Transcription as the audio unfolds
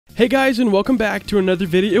Hey guys, and welcome back to another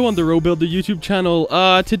video on the Robuilder YouTube channel.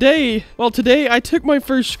 Today I took my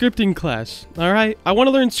first scripting class, alright? I want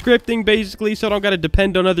to learn scripting, basically, so I don't gotta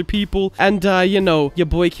depend on other people. And, you know, your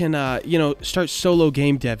boy can, start solo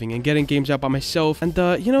game deving and getting games out by myself. And,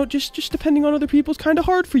 just depending on other people is kind of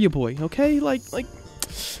hard for your boy, okay? Like,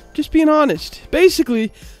 just being honest.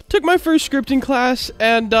 Basically, took my first scripting class,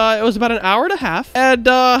 and, it was about an hour and a half. And,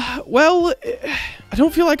 well, I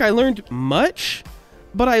don't feel like I learned much,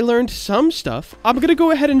 but I learned some stuff. I'm gonna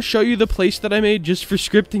go ahead and show you the place that I made just for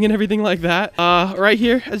scripting and everything like that. Right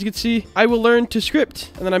here, as you can see, I will learn to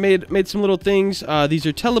script. And then I made some little things. These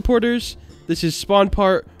are teleporters. This is spawn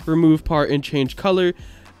part, remove part, and change color.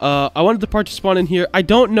 I wanted the part to spawn in here. I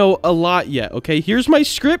don't know a lot yet, okay? Here's my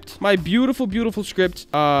script, my beautiful, beautiful script.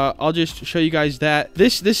 I'll just show you guys that.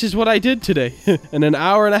 This is what I did today. In an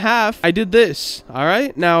hour and a half, I did this, all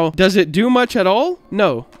right? Now, does it do much at all?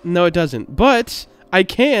 No, it doesn't. But I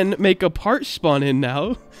can make a part spawn in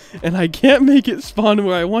now, and I can't make it spawn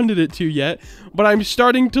where I wanted it to yet, but I'm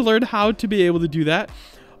starting to learn how to be able to do that.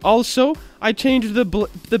 Also, I changed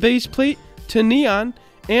the base plate to neon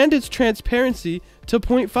and its transparency to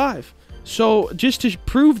 0.5. So just to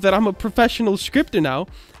prove that I'm a professional scripter now,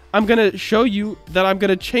 I'm going to show you that I'm going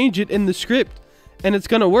to change it in the script, and it's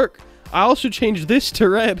going to work. I also changed this to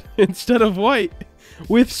red instead of white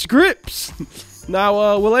with scripts.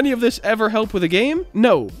 Now, will any of this ever help with a game?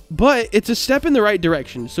 No, but it's a step in the right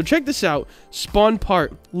direction. So check this out. Spawn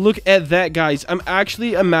part. Look at that, guys. I'm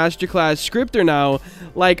actually a masterclass scripter now.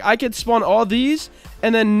 Like, I could spawn all these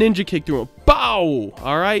and then ninja kick through them. Bow!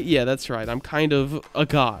 Alright? Yeah, that's right. I'm kind of a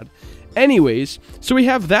god. Anyways, so we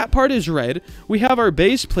have that part is red. We have our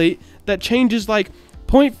base plate that changes like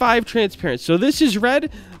 0.5 transparent. So this is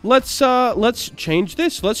red. Let's change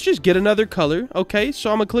this. Let's just get another color. Okay, so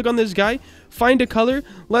I'm gonna click on this guy, find a color.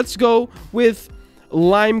 Let's go with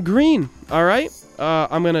lime green. All right,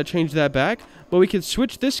 I'm gonna change that back, but we can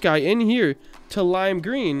switch this guy in here to lime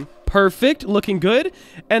green. Perfect, looking good.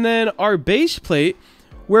 And then our base plate,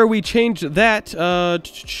 where we changed that,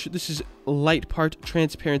 this is light part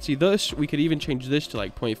transparency. This, we could even change this to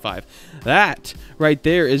like 0.5. That right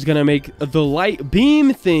there is gonna make the light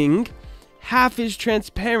beam thing half as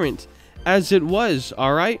transparent as it was.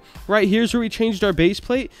 All right, here's where we changed our base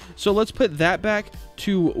plate. So let's put that back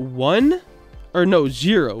to 1 or no,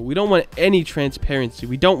 0. We don't want any transparency.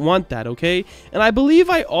 We don't want that, okay? And I believe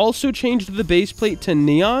I also changed the base plate to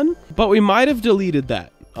neon, but we might have deleted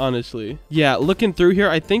that, honestly. Yeah, looking through here,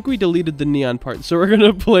 I think we deleted the neon part. So we're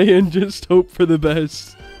gonna play and just hope for the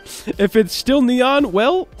best. If it's still neon,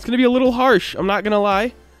 well, it's gonna be a little harsh, I'm not gonna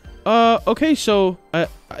lie. Okay, so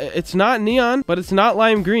it's not neon, but it's not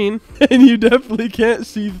lime green, and you definitely can't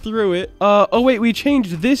see through it. Oh wait, we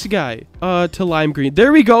changed this guy to lime green.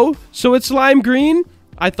 There we go. So it's lime green.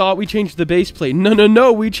 I thought we changed the base plate.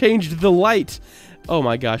 No, we changed the light. Oh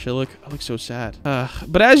my gosh, I look so sad.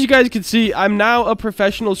 But as you guys can see, I'm now a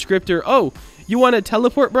professional scripter. Oh, you want to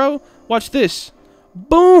teleport, bro? Watch this.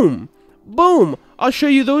 Boom. I'll show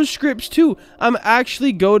you those scripts too. I'm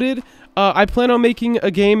actually goated. I plan on making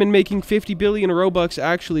a game and making 50 billion Robux,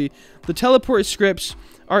 actually. The teleport scripts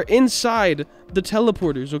are inside the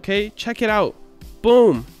teleporters, okay? Check it out.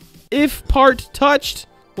 Boom. If part touched,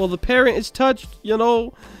 well, the parent is touched, you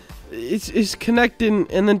know, it's connecting,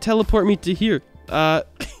 and then teleport me to here. I'm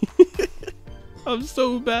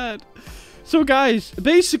so bad. So, guys,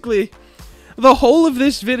 basically, the whole of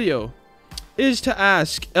this video is to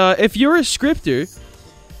ask, if you're a scripter,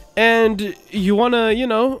 and you want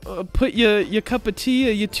to, put your cup of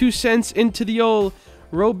tea, your 2 cents into the old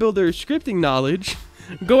Robuilder scripting knowledge,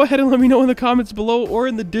 go ahead and let me know in the comments below or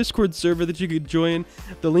in the Discord server that you could join.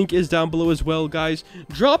 The link is down below as well, guys.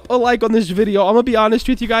 Drop a like on this video. I'm going to be honest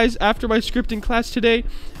with you guys, after my scripting class today,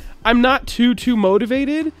 I'm not too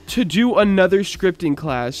motivated to do another scripting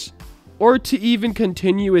class or to even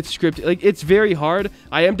continue with scripting. Like, it's very hard.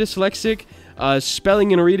 I am dyslexic.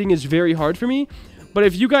 Spelling and reading is very hard for me. But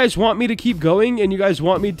if you guys want me to keep going and you guys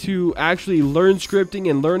want me to actually learn scripting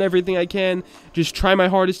and learn everything I can, just try my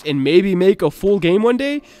hardest and maybe make a full game one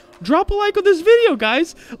day, drop a like on this video,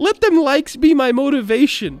 guys. Let them likes be my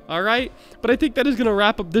motivation, all right? But I think that is going to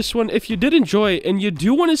wrap up this one. If you did enjoy and you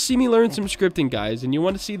do want to see me learn some scripting, guys, and you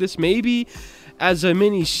want to see this maybe as a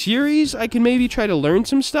mini series, I can maybe try to learn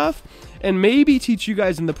some stuff and maybe teach you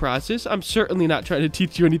guys in the process. I'm certainly not trying to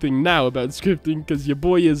teach you anything now about scripting because your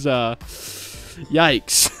boy is,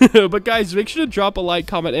 yikes. But guys, make sure to drop a like,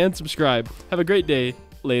 comment, and subscribe. Have a great day.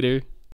 Later.